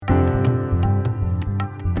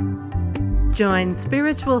Join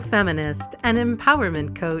spiritual feminist and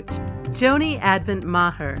empowerment coach Joni Advent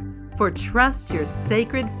Maher for Trust Your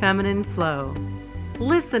Sacred Feminine Flow.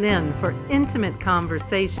 Listen in for intimate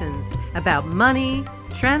conversations about money,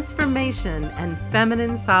 transformation, and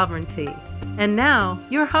feminine sovereignty. And now,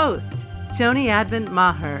 your host, Joni Advent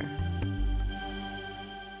Maher.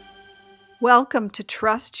 Welcome to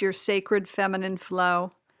Trust Your Sacred Feminine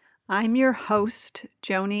Flow. I'm your host,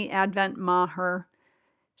 Joni Advent Maher,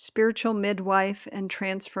 spiritual midwife and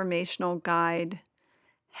transformational guide.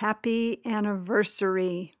 Happy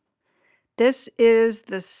anniversary. This is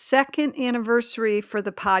the second anniversary for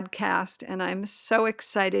the podcast, and I'm so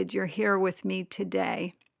excited you're here with me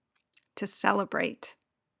today to celebrate.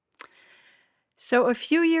 So a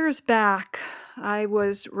few years back, I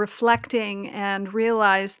was reflecting and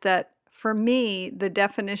realized that for me, the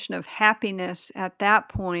definition of happiness at that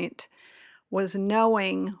point was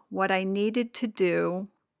knowing what I needed to do,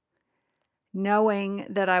 knowing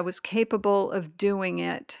that I was capable of doing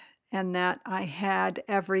it, and that I had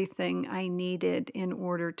everything I needed in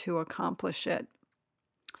order to accomplish it.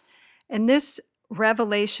 And this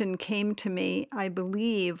revelation came to me, I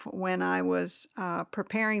believe, when I was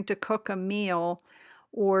preparing to cook a meal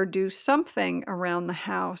or do something around the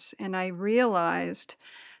house. And I realized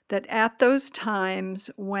that at those times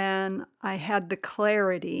when I had the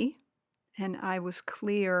clarity and I was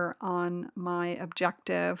clear on my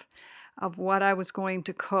objective of what I was going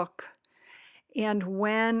to cook, and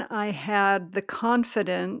when I had the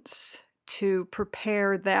confidence to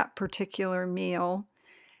prepare that particular meal,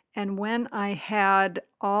 and when I had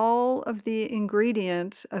all of the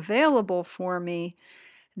ingredients available for me,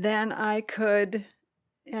 then I could,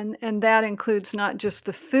 and that includes not just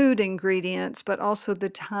the food ingredients, but also the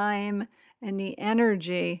time and the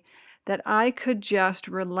energy, that I could just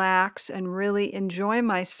relax and really enjoy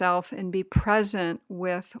myself and be present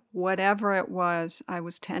with whatever it was I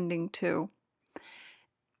was tending to.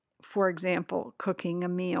 For example, cooking a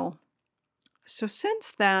meal. So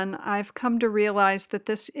since then, I've come to realize that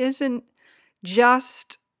this isn't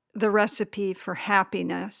just the recipe for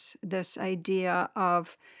happiness, this idea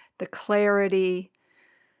of the clarity,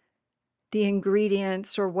 the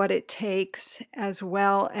ingredients or what it takes, as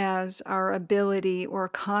well as our ability or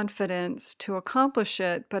confidence to accomplish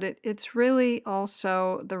it. But it's really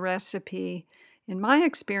also the recipe, in my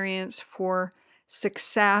experience, for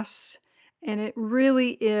success. And it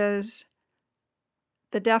really is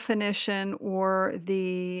the definition or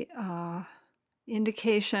the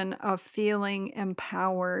indication of feeling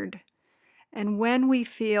empowered. And when we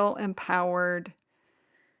feel empowered,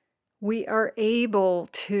 we are able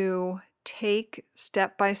to take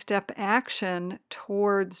step-by-step action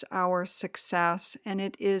towards our success, and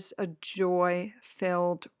it is a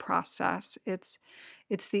joy-filled process. It's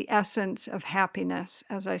the essence of happiness,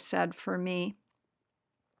 as I said, for me.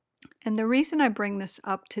 And the reason I bring this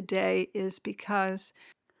up today is because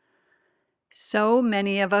so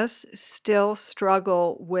many of us still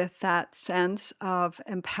struggle with that sense of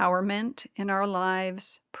empowerment in our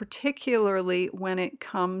lives, particularly when it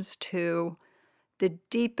comes to the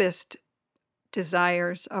deepest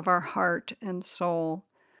desires of our heart and soul.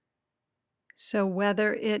 So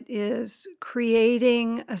whether it is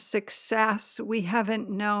creating a success we haven't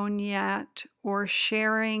known yet, or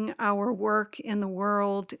sharing our work in the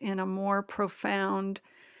world in a more profound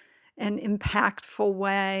and impactful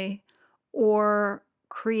way, or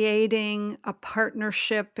creating a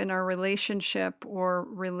partnership in our relationship or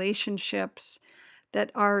relationships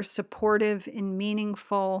that are supportive and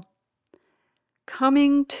meaningful,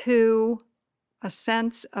 coming to a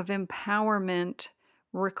sense of empowerment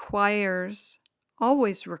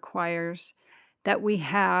always requires that we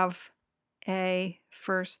have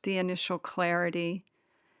first, the initial clarity,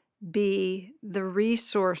 B, the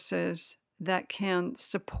resources that can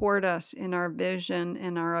support us in our vision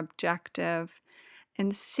and our objective,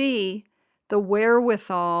 and C, the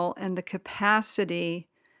wherewithal and the capacity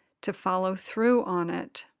to follow through on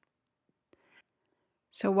it.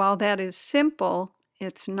 So while that is simple,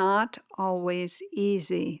 it's not always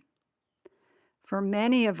easy. For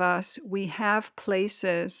many of us, we have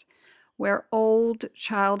places where old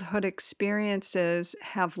childhood experiences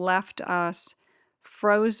have left us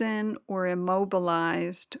frozen or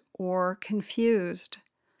immobilized or confused.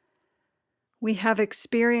 We have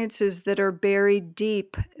experiences that are buried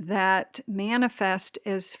deep that manifest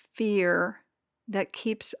as fear that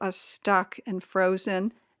keeps us stuck and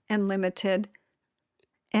frozen and limited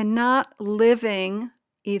and not living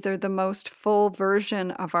either the most full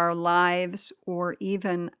version of our lives or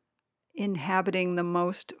even inhabiting the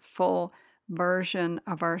most full version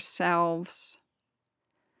of ourselves.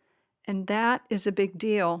 And that is a big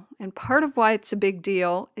deal. And part of why it's a big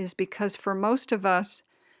deal is because for most of us,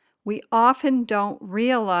 we often don't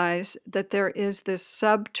realize that there is this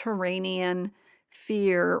subterranean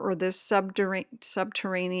fear or this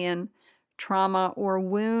subterranean trauma or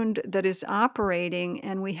wound that is operating,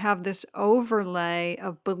 and we have this overlay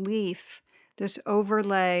of belief, this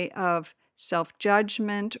overlay of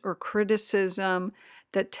self-judgment or criticism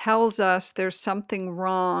that tells us there's something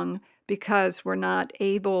wrong because we're not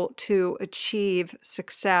able to achieve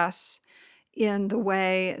success in the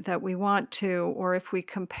way that we want to, or if we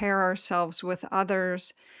compare ourselves with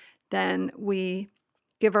others, then we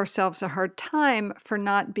give ourselves a hard time for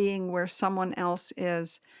not being where someone else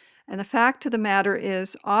is. And the fact of the matter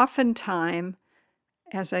is, oftentimes,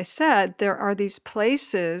 as I said, there are these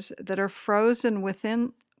places that are frozen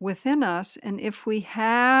within us, and if we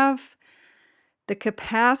have the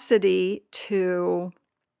capacity to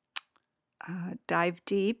dive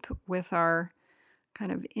deep with our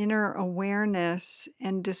kind of inner awareness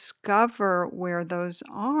and discover where those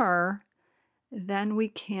are, then we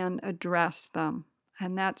can address them.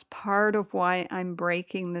 And that's part of why I'm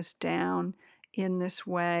breaking this down in this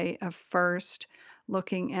way of first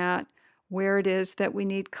looking at where it is that we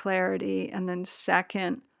need clarity, and then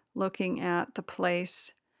second, looking at the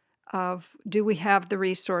place of, do we have the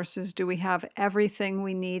resources? Do we have everything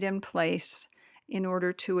we need in place in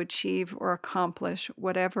order to achieve or accomplish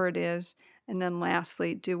whatever it is? And then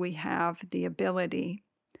lastly, do we have the ability?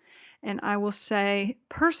 And I will say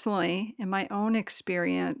personally, in my own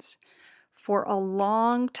experience, for a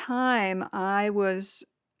long time, I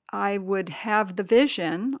would have the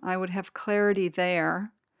vision, I would have clarity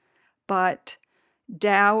there, but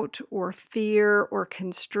doubt or fear or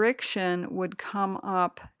constriction would come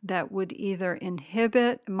up that would either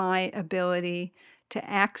inhibit my ability to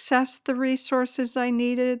access the resources I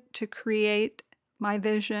needed to create my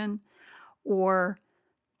vision, or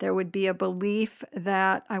there would be a belief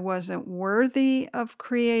that I wasn't worthy of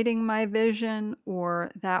creating my vision, or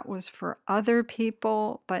that was for other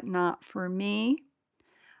people but not for me.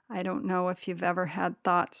 I don't know if you've ever had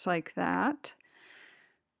thoughts like that.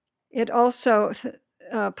 It also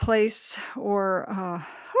place or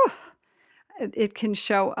it can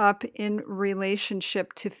show up in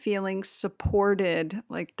relationship to feeling supported.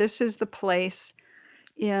 Like, this is the place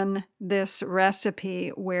in this recipe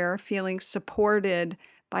where feeling supported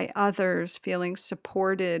by others, feeling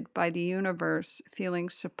supported by the universe, feeling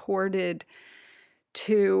supported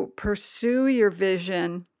to pursue your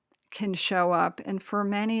vision can show up. And for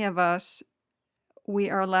many of us, we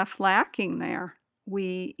are left lacking there.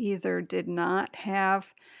 We either did not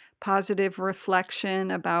have positive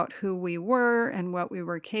reflection about who we were and what we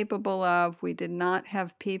were capable of. We did not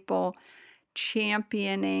have people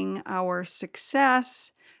championing our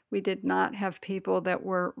success. We did not have people that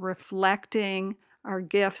were reflecting our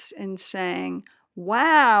gifts and saying,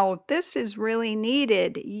 wow, this is really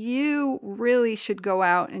needed. You really should go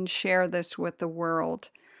out and share this with the world.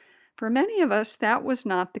 For many of us, that was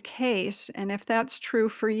not the case. And if that's true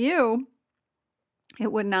for you,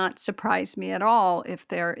 it would not surprise me at all if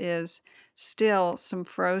there is still some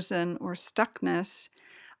frozen or stuckness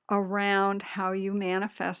around how you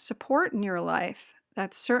manifest support in your life.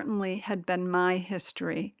 That certainly had been my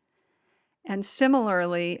history. And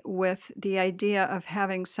similarly, with the idea of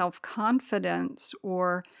having self-confidence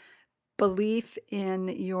or belief in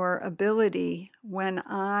your ability, when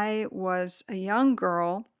I was a young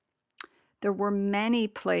girl, there were many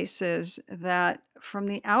places that from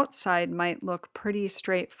the outside might look pretty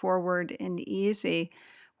straightforward and easy,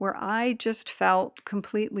 where I just felt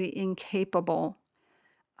completely incapable.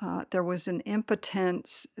 There was an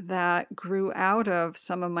impotence that grew out of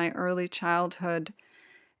some of my early childhood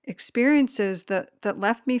experiences that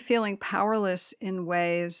left me feeling powerless in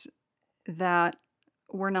ways that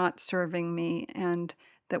were not serving me and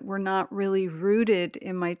that were not really rooted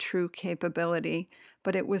in my true capability.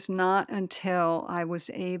 But it was not until I was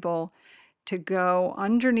able to go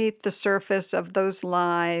underneath the surface of those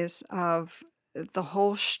lies of the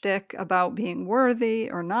whole shtick about being worthy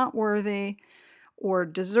or not worthy, or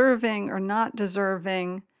deserving or not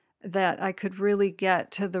deserving, that I could really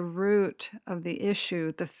get to the root of the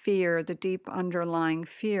issue, the fear, the deep underlying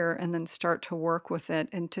fear, and then start to work with it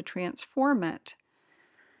and to transform it.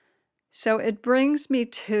 So it brings me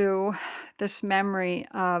to this memory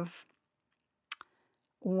of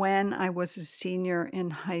when I was a senior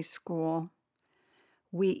in high school.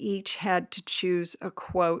 We each had to choose a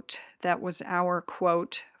quote that was our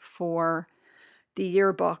quote for the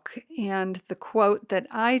yearbook. And the quote that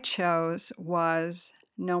I chose was,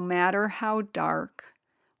 "No matter how dark,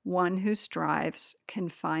 one who strives can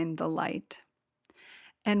find the light."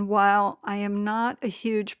 And while I am not a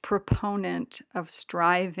huge proponent of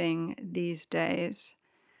striving these days,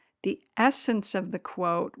 the essence of the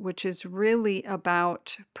quote, which is really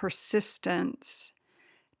about persistence,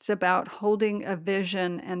 it's about holding a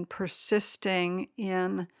vision and persisting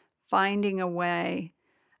in finding a way,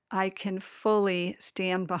 I can fully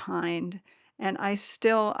stand behind. And I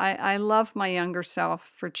love my younger self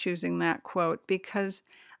for choosing that quote, because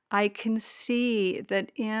I can see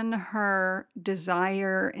that in her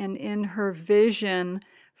desire and in her vision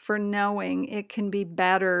for knowing it can be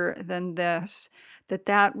better than this,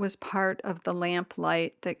 that was part of the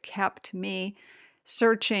lamplight that kept me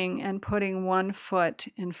searching and putting one foot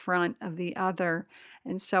in front of the other.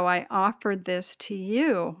 And so I offered this to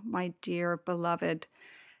you, my dear beloved,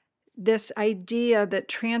 this idea that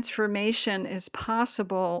transformation is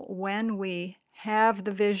possible when we have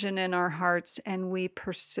the vision in our hearts and we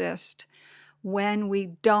persist, when we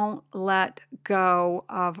don't let go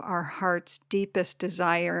of our heart's deepest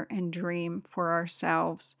desire and dream for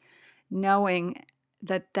ourselves, knowing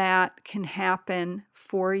that that can happen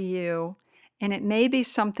for you. And it may be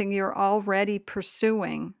something you're already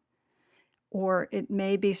pursuing, or it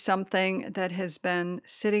may be something that has been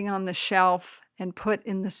sitting on the shelf and put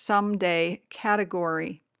in the someday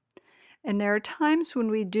category. And there are times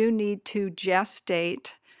when we do need to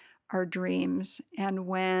gestate our dreams, and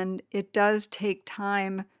when it does take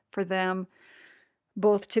time for them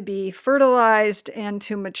both to be fertilized and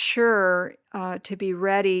to mature, to be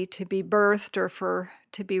ready to be birthed, or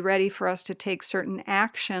to be ready for us to take certain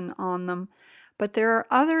action on them. But there are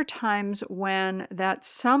other times when that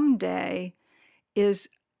someday is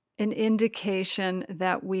an indication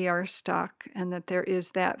that we are stuck and that there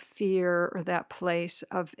is that fear or that place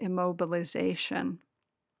of immobilization.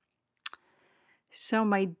 So,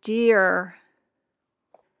 my dear,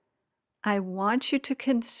 I want you to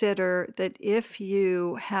consider that if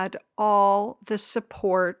you had all the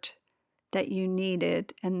support that you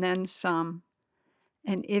needed and then some,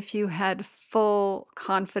 and if you had full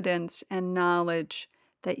confidence and knowledge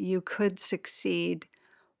that you could succeed,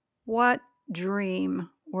 what dream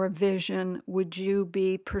or vision would you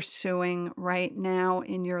be pursuing right now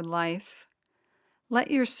in your life? Let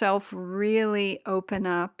yourself really open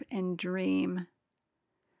up and dream.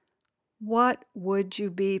 What would you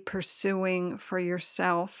be pursuing for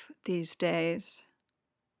yourself these days?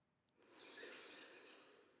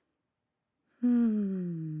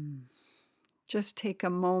 Just take a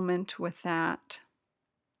moment with that.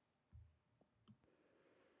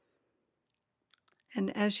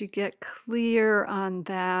 And as you get clear on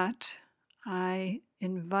that, I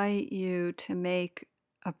invite you to make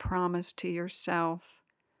a promise to yourself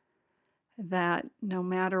that no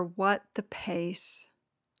matter what the pace,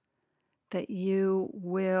 that you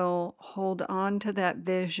will hold on to that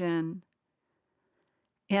vision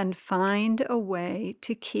and find a way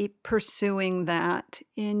to keep pursuing that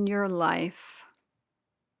in your life.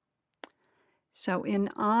 So, in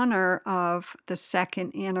honor of the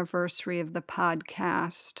second anniversary of the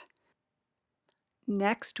podcast,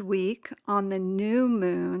 next week on the new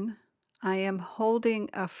moon, I am holding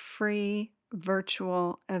a free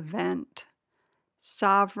virtual event,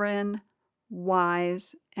 Sovereign,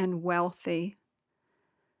 Wise, and Wealthy.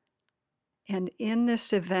 And in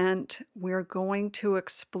this event, we're going to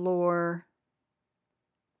explore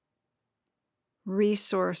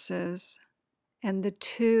resources, and the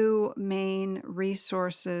two main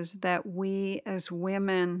resources that we as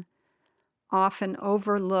women often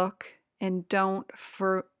overlook and don't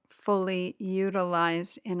fully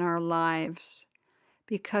utilize in our lives,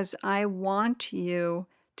 because I want you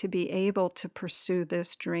to be able to pursue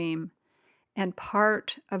this dream. And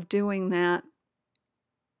part of doing that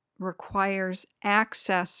requires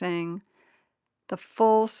accessing the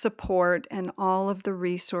full support and all of the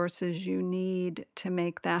resources you need to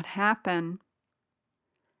make that happen.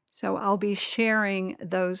 So I'll be sharing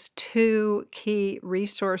those two key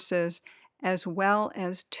resources as well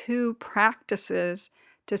as two practices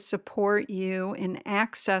to support you in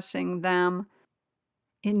accessing them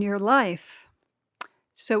in your life.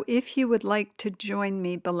 So if you would like to join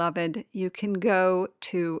me, beloved, you can go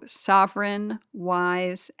to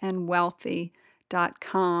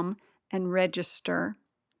sovereignwiseandwealthy.com and register.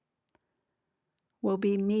 We'll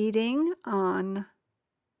be meeting on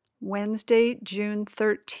Wednesday, June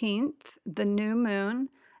 13th, the new moon.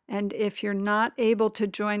 And if you're not able to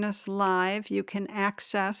join us live, you can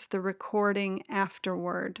access the recording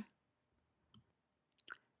afterward.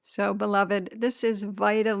 So, beloved, this is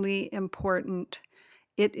vitally important.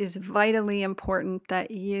 It is vitally important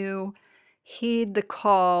that you heed the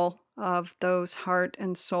call of those heart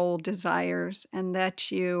and soul desires, and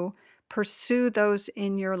that you Pursue those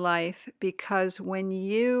in your life, because when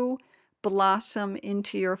you blossom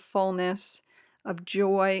into your fullness of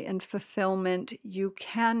joy and fulfillment, you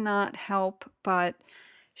cannot help but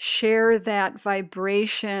share that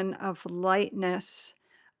vibration of lightness,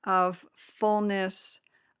 of fullness,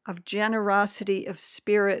 of generosity of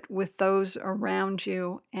spirit with those around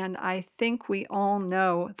you. And I think we all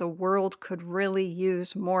know the world could really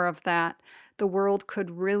use more of that. The world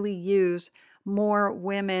could really use more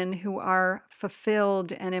women who are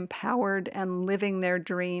fulfilled and empowered and living their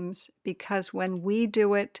dreams, because when we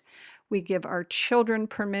do it, we give our children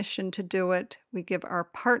permission to do it. We give our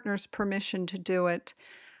partners permission to do it.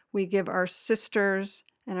 We give our sisters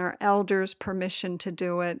and our elders permission to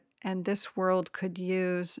do it. And this world could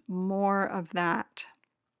use more of that.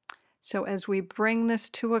 So as we bring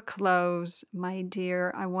this to a close, my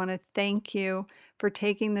dear, I want to thank you for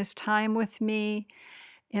taking this time with me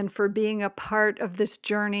and for being a part of this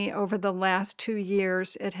journey over the last 2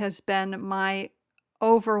 years. It has been my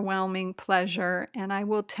overwhelming pleasure. And I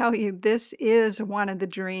will tell you, this is one of the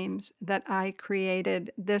dreams that I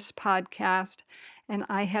created, this podcast. And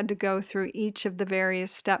I had to go through each of the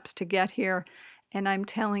various steps to get here. And I'm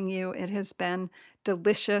telling you, it has been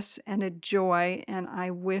delicious and a joy. And I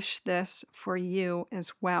wish this for you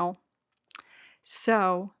as well.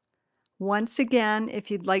 So, once again,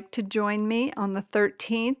 if you'd like to join me on the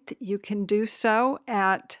 13th, you can do so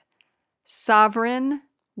at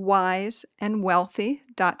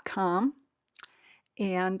sovereignwiseandwealthy.com.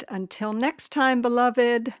 And until next time,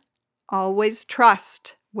 beloved, always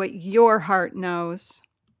trust what your heart knows.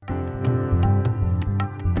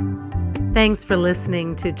 Thanks for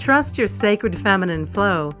listening to Trust Your Sacred Feminine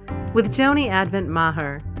Flow with Joni Advent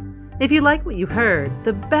Maher. If you like what you heard,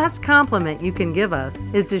 the best compliment you can give us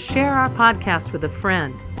is to share our podcast with a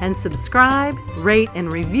friend and subscribe, rate,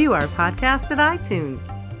 and review our podcast at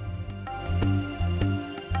iTunes.